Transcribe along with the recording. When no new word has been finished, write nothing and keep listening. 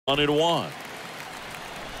1-1.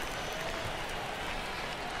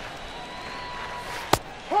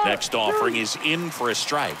 Next offering is in for a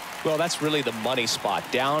strike. Well, that's really the money spot.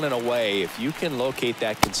 Down and away. If you can locate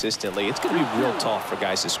that consistently, it's going to be real tough for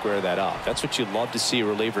guys to square that up. That's what you'd love to see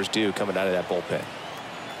relievers do coming out of that bullpen.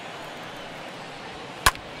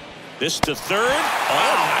 This to third.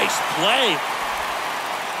 Oh, nice play.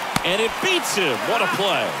 And it beats him. What a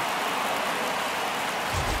play.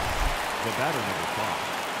 The batter number 5.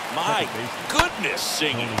 My goodness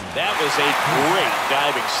singing. That was a great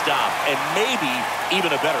diving stop and maybe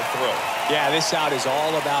even a better throw. Yeah, this out is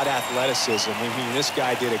all about athleticism. I mean, this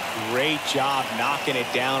guy did a great job knocking it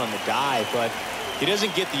down on the dive, but he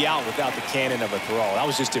doesn't get the out without the cannon of a throw. That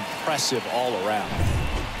was just impressive all around.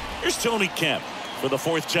 Here's Tony Kemp for the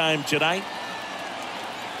 4th time tonight.